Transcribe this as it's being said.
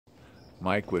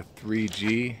Mike with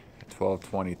 3G,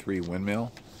 1223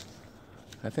 Windmill.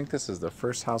 I think this is the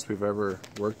first house we've ever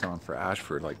worked on for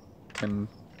Ashford, like 10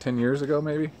 years ago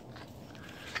maybe.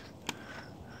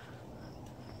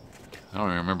 I don't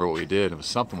even remember what we did. It was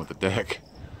something with the deck.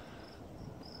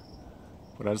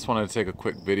 But I just wanted to take a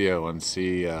quick video and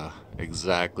see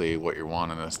exactly what you're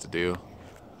wanting us to do.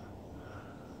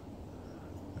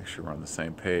 Make sure we're on the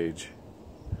same page.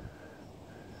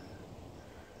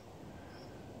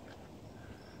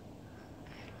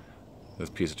 This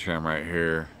piece of trim right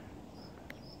here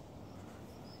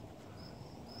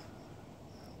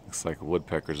looks like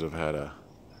woodpeckers have had a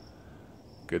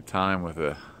good time with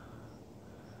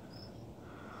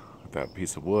that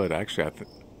piece of wood. Actually,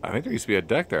 I think there used to be a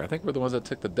deck there. I think we're the ones that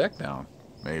took the deck down,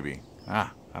 maybe.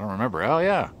 I don't remember. Oh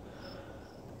yeah,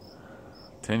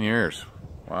 10 years.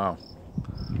 Wow.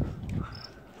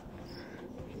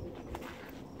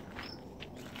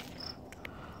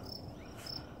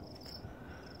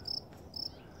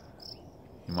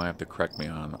 You might have to correct me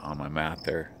on my math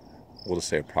there. We'll just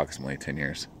say approximately 10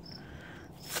 years.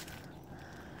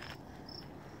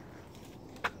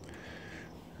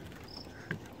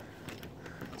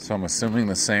 So I'm assuming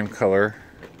the same color.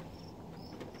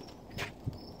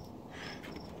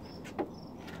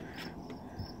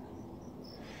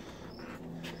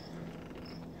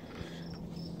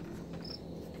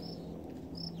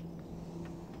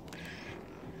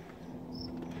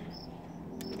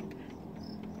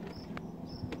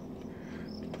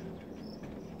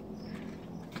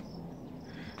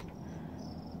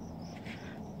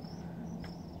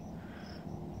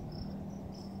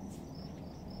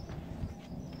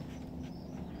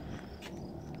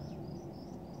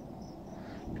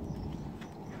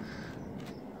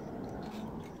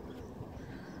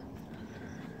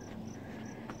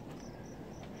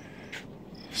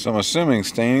 So I'm assuming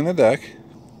staining the deck,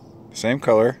 same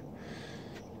color,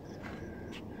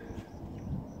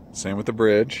 same with the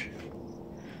bridge.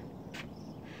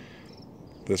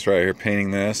 This right here,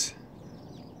 painting this,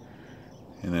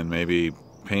 and then maybe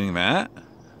painting that.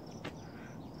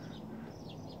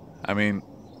 I mean,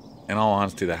 in all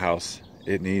honesty, the house,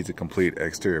 it needs a complete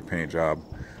exterior paint job,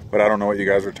 but I don't know what you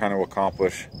guys are trying to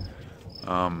accomplish.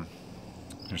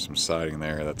 There's some siding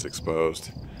there that's exposed.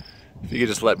 If you could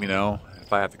just let me know.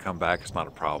 If I have to come back, it's not a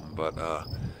problem, but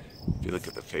if you look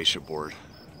at the fascia board,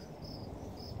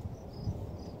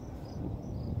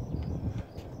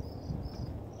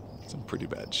 it's in pretty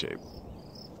bad shape.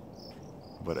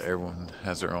 But everyone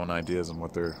has their own ideas on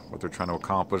what they're trying to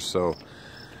accomplish, so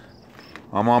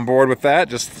I'm on board with that.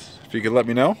 Just if you could let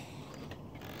me know.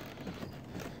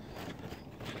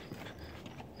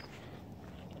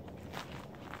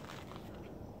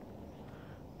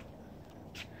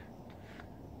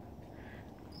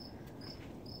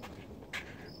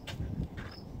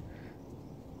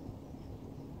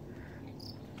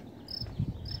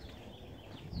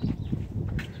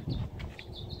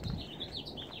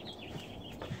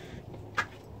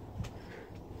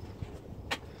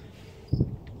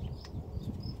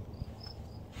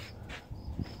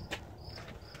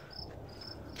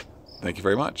 Thank you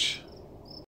very much.